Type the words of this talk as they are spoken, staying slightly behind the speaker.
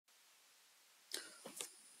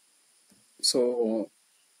So,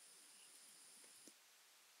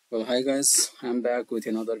 well, hi guys, I'm back with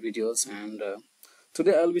another videos, and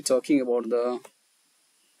today I'll be talking about the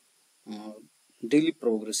uh, daily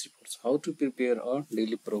progress reports. How to prepare a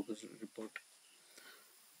daily progress report,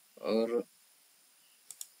 or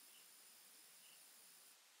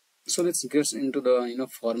so let's get into the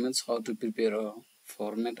formats, how to prepare a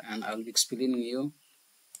format, and I'll be explaining you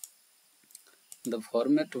the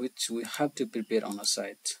format which we have to prepare on a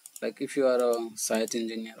site. Like if you are a site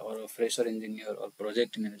engineer or a fresher engineer or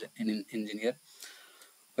project engineer,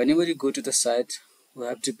 whenever you go to the site, we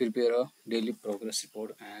have to prepare a daily progress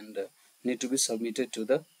report and need to be submitted to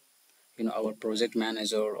the our project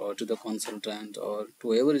manager or to the consultant or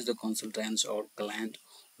to whoever is the consultant or client.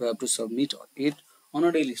 We have to submit it on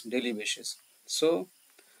a daily basis. So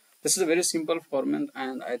this is a very simple format,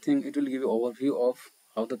 and I think it will give you overview of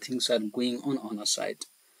how the things are going on a site,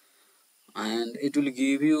 and it will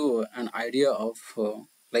give you an idea of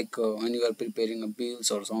when you are preparing a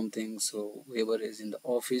bills or something. So whoever is in the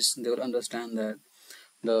office, they will understand that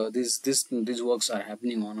these works are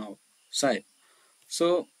happening on our site.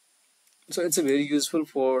 So it's a very useful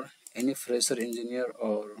for any fresher engineer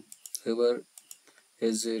or whoever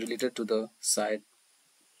is related to the site.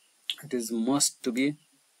 It is must to be,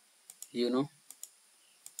 you know.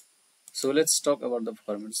 So let's talk about the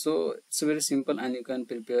format. So it's very simple, and you can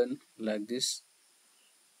prepare like this.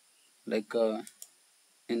 Like we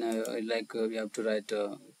have to write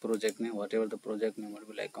a project name, whatever the project name would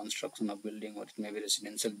be, like construction of building, or it may be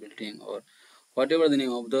residential building, or whatever the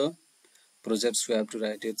name of the projects. We have to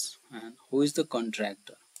write it, and who is the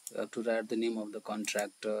contractor. We have to write the name of the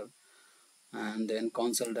contractor, and then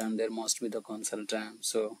consultant, there must be the consultant,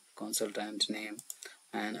 so consultant name.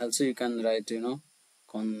 And also you can write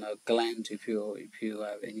client, if you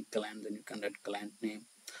have any client, then you can write client name.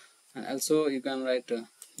 And also you can write a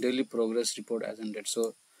daily progress report as in date,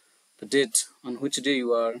 so the date on which day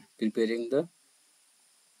you are preparing the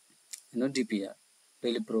DPR,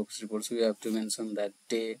 daily progress report. So you have to mention that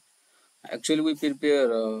day. Actually we prepare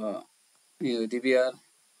DPR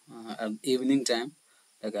at evening time,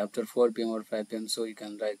 like after 4 p.m. or 5 p.m. So you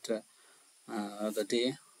can write the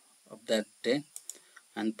day of that day.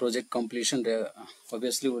 And project completion day,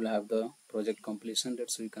 obviously we'll have the project completion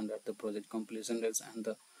date, so you can write the project completion dates and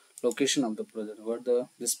the location of the project, where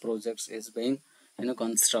this project is being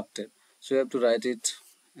constructed. So you have to write it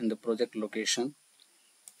in the project location.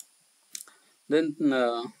 Then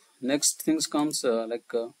next things comes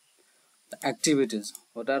the activities.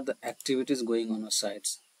 What are the activities going on our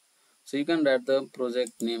sites? So you can write the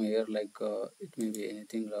project name here, like it may be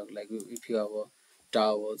anything, like if you have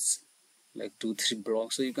towers, like 2-3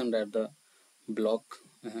 blocks, so you can write the block,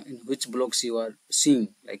 in which blocks you are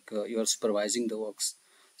seeing, like you are supervising the works.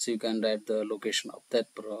 So you can write the location of that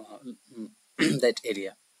that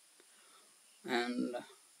area. And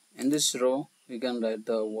in this row you can write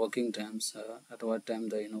the working times, at what time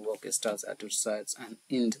the work starts at your sites and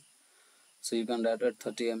end. So you can write at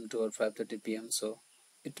 30 am to or 5:30 p.m. So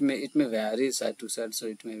it may vary side to side, so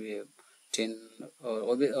it may be 10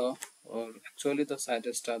 or actually the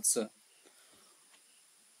site starts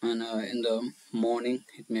and in the morning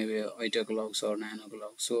it may be 8 o'clock or 9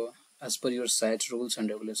 o'clock. So as per your site rules and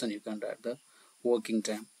regulation, you can write the working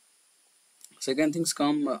time. Second things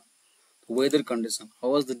come weather condition. How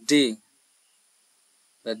was the day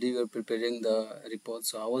that you are preparing the report?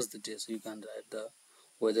 So how was the day? So you can write the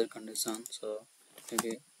weather condition, so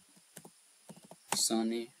maybe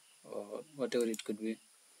sunny or whatever it could be.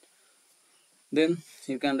 Then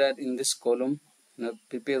you can write in this column,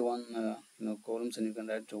 prepare one columns, and you can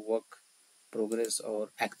write work progress or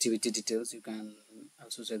activity details. You can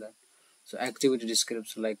also say that. So activity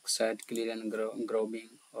description, like site clear and grubbing,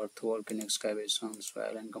 earthwork and excavation,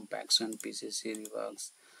 soil and compaction, PCC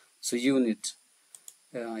reworks. So unit,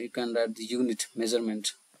 you can write the unit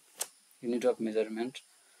measurement, unit of measurement.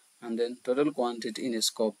 And then total quantity in a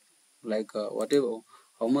scope, like whatever,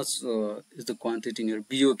 how much is the quantity in your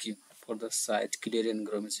BOQ for the site clear and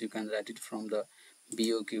grubbing. So you can write it from the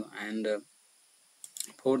BOQ. And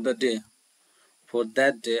for the day, for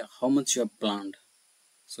that day, how much you have planned.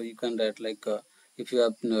 So you can write, like if you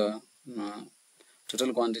have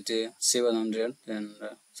total quantity 700, then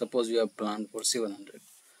suppose you have planned for 700,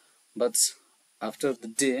 but after the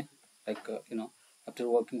day, like after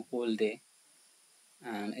working whole day,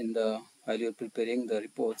 and in the while you're preparing the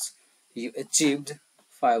reports, you achieved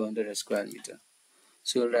 500 square meter.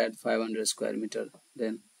 So you'll write 500 square meter,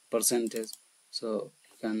 then percentage. So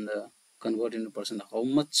you can convert into percent, how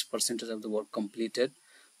much percentage of the work completed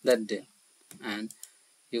that day. And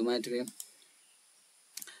you might be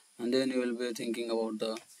and then you will be thinking about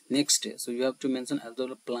the next day. So you have to mention as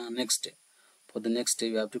well plan next day. For the next day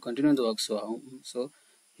you have to continue the work, so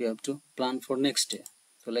you have to plan for next day.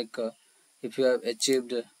 So like if you have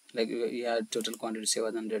achieved like you had total quantity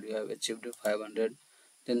 700, you have achieved 500,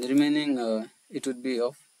 then the remaining it would be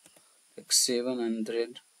of like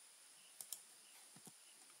 700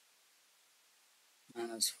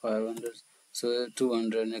 minus 500, so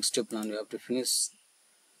 200. Next day plan you have to finish,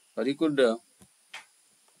 or you could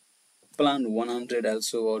plan 100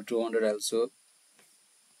 also or 200 also.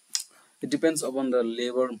 It depends upon the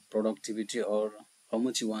labor productivity or how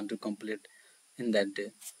much you want to complete in that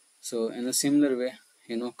day. So in a similar way,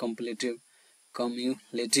 cumulative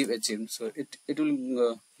achieved, so it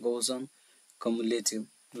will goes on cumulative,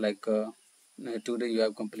 like today you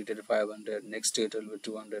have completed 500, next day it will be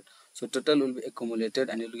 200, so total will be accumulated,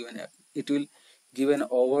 and it will give an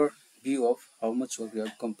overview of how much work you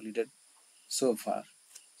have completed so far.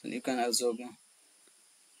 So you can also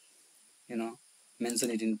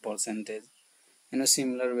mention it in percentage. In a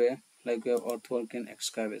similar way, like we have earthwork in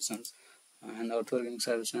excavations, and earthwork in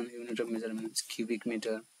excavation unit of measurement is cubic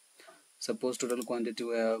meter. Suppose total quantity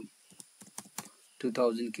we have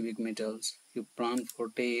 2000 cubic meters. You plan for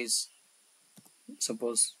days,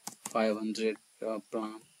 suppose 500 you have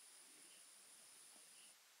planned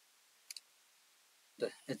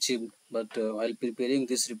the achieved, but while preparing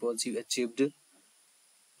this reports you achieved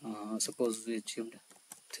suppose we achieved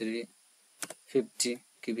 350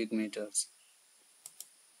 cubic meters.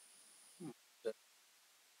 The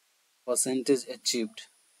percentage achieved,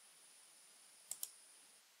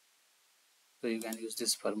 so you can use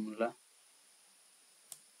this formula.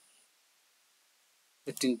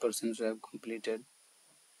 15% we have completed,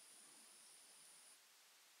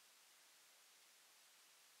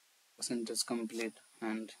 percentage complete,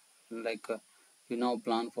 and like you now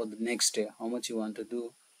plan for the next day how much you want to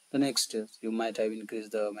do the next day. You might have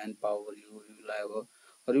increased the manpower, you will have a,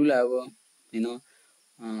 or you will have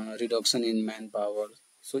a reduction in manpower,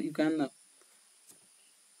 so you can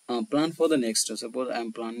plan for the next day. Suppose I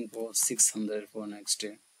am planning for 600 for next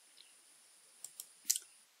day.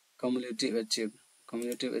 Cumulative achieved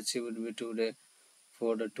would be today.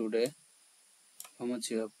 For the today, how much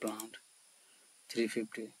you have planned?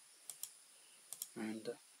 350, and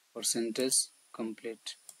percentage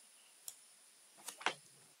complete.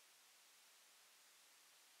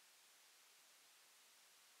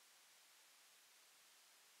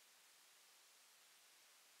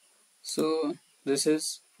 So this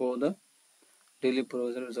is for the daily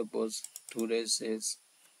procedure. Suppose today's is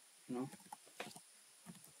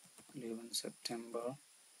 11 September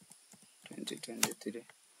 2023,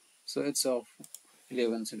 so it's of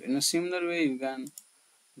 11 September. In a similar way you can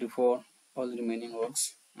do for all the remaining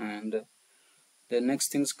works. And the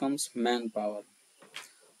next things comes manpower.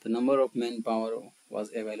 The number of manpower was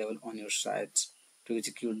available on your site to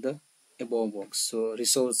execute the above works. So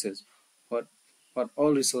resources, what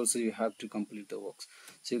all resources you have to complete the works.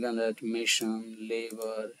 So you can write mason,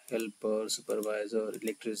 labor, helper, supervisor,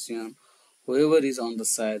 electrician, whoever is on the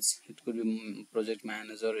sites. It could be project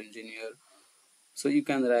manager, engineer. So you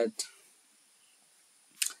can write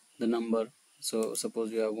the number. So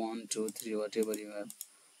suppose you have 1, 2, 3, whatever you have.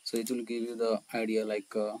 So it will give you the idea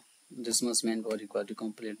like this much manpower required to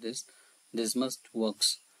complete this much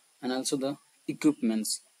works. And also the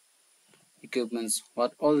equipments,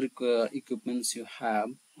 what all equipments you have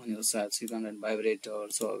on your sites. You can write vibrator,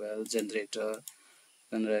 shovel, generator,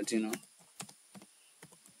 you can write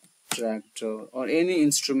tractor, or any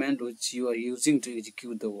instrument which you are using to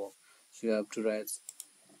execute the work. So you have to write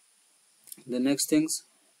the next things.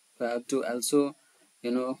 You have to also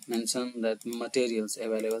mention that materials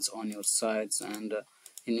available on your sites and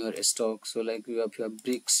in your stock. So like you have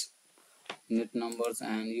bricks, unit numbers,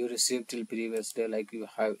 and you received till previous day, like you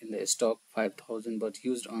have in the stock 5000, but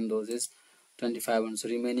used on those is 2500, so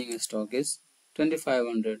remaining stock is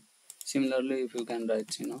 2500. Similarly, if you can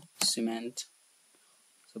write cement.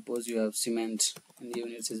 Suppose you have cement and the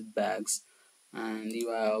units is bags, and you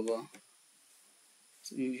have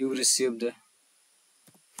you received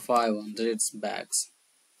 500 bags,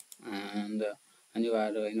 and you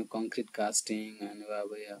had concrete casting, and you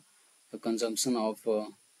have a consumption of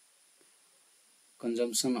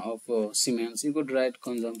cements. You could write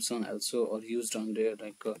consumption also, or used on there,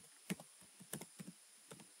 like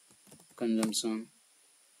consumption.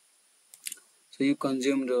 So you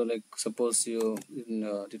consumed like suppose you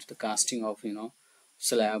due to the casting of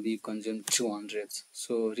slab you consumed 200,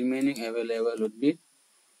 so remaining available would be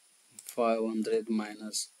 500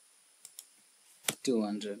 minus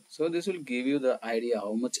 200. So this will give you the idea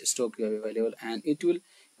how much stock you have available, and it will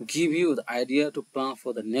give you the idea to plan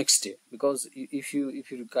for the next day. Because if you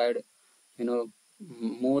required, you know,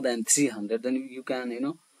 more than 300, then you can, you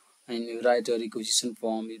know, and you write a requisition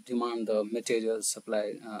form, you demand the materials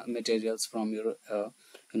supply, materials from your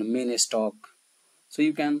main stock. So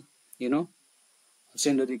you can, you know,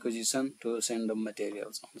 send a requisition to send the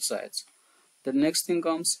materials on the sites. The next thing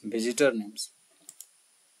comes visitor names.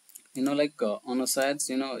 You know, like on the sites,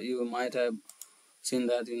 you know, you might have seen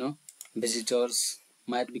that, you know, visitors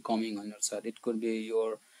might be coming on your site. It could be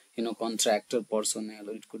your, you know, contractor personnel,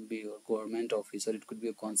 or it could be your government officer, it could be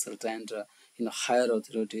a consultant, you know, higher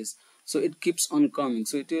authorities. So it keeps on coming,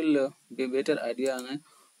 so it will be a better idea,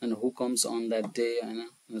 and who comes on that day, and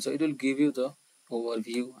so it will give you the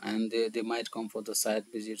overview, and they might come for the site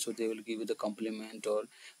visit, so they will give you the compliment or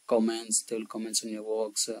comments. They will comments on your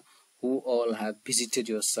works, who all have visited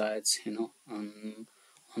your sites, you know,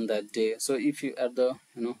 on that day. So if you at the,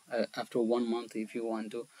 you know, after 1 month, if you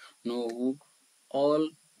want to know who all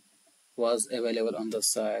was available on the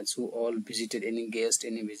sites, who all visited, any guest,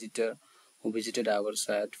 any visitor who visited our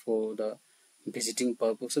site for the visiting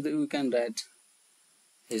purpose, so that we can write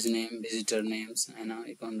his name, visitor names, and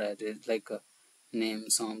you can write it like a name,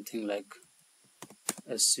 something like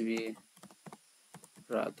SV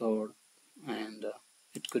Rathod, and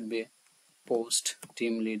it could be post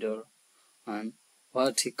team leader, and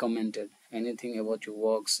what he commented, anything about your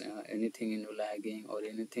works, anything in your lagging or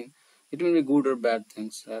anything. It will be good or bad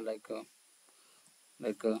things, like you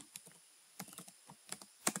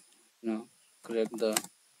know, correct the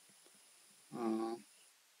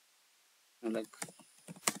like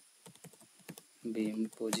beam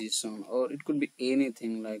position, or it could be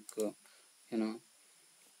anything like you know.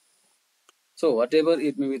 So whatever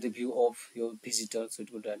it may be, the view of your visitors,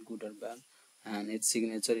 it would add good or bad, and its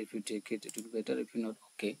signature, if you take it, it will be better. If you not,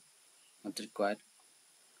 okay, not required.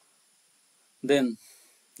 Then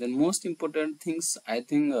most important things, I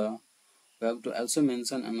think, we have to also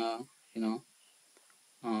mention in a, you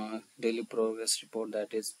know, daily progress report,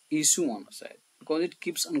 that is issue on the site, because it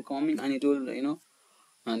keeps on coming and it will, you know,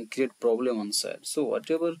 and create problem on site. So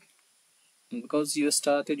whatever, because you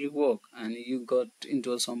started your work and you got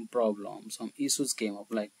into some problem, some issues came up,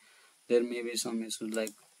 like there may be some issues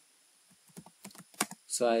like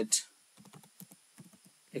site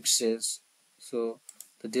access. So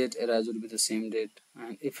the date arise will be the same date,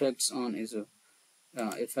 and effects on issue,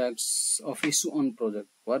 effects of issue on project.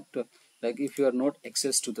 What like if you are not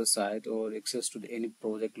access to the site or access to any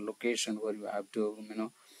project location where you have to, you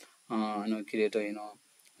know, create a, you know,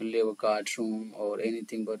 labor card room or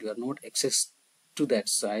anything, but you are not access to that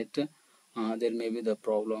site, there may be the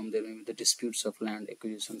problem, there may be the disputes of land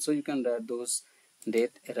acquisition. So you can write those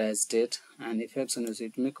date, arise date, and effects on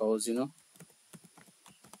it may cause, you know,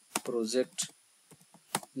 project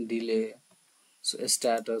delay. So a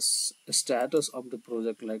status of the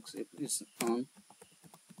project, like it is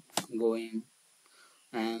ongoing,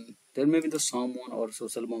 and there may be the someone or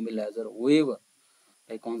social mobilizer, whoever,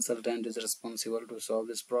 like consultant is responsible to solve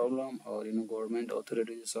this problem, or, you know, government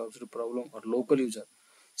authority solves the problem, or local user.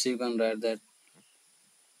 So you can write that,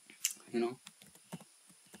 you know,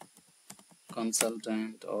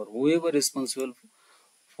 consultant or whoever responsible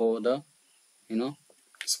for the, you know,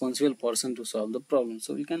 responsible person to solve the problem.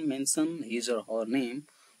 So you can mention his or her name,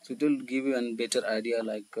 so it will give you a better idea,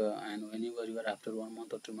 like and whenever you are after 1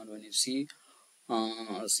 month or 2 months, when you see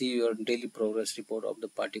your daily progress report of the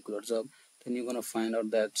particular job, then you're gonna find out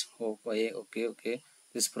that, oh, okay,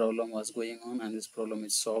 this problem was going on and this problem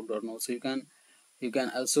is solved or not. So you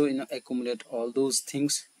can also, you know, accumulate all those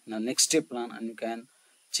things in a next step plan, and you can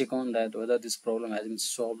check on that whether this problem has been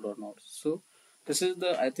solved or not. So this is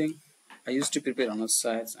the, I think, I used to prepare on the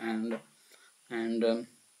sites, and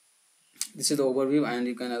this is the overview, and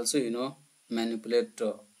you can also, you know, manipulate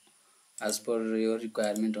as per your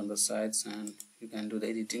requirement on the sites, and you can do the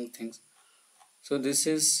editing things. So this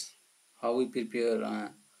is how we prepare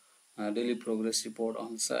a daily progress report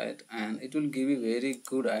on site, and it will give you very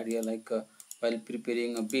good idea, like while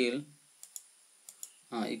preparing a bill,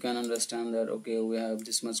 you can understand that, okay, we have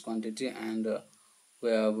this much quantity, and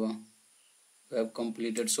we have uh, we have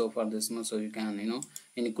completed so far this much, so you can, you know,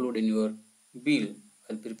 include in your bill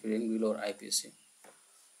while preparing bill or IPC.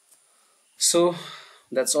 So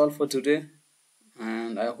that's all for today,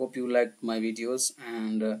 and I hope you liked my videos,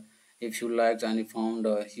 and if you liked and you found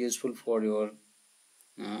useful for your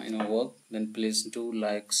you know, work, then please do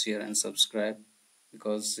like, share and subscribe,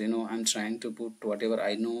 because, you know, I'm trying to put whatever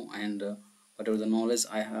I know, and whatever the knowledge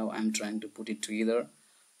I have, I'm trying to put it together,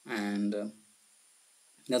 and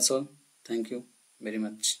that's all. Thank you very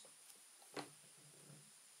much.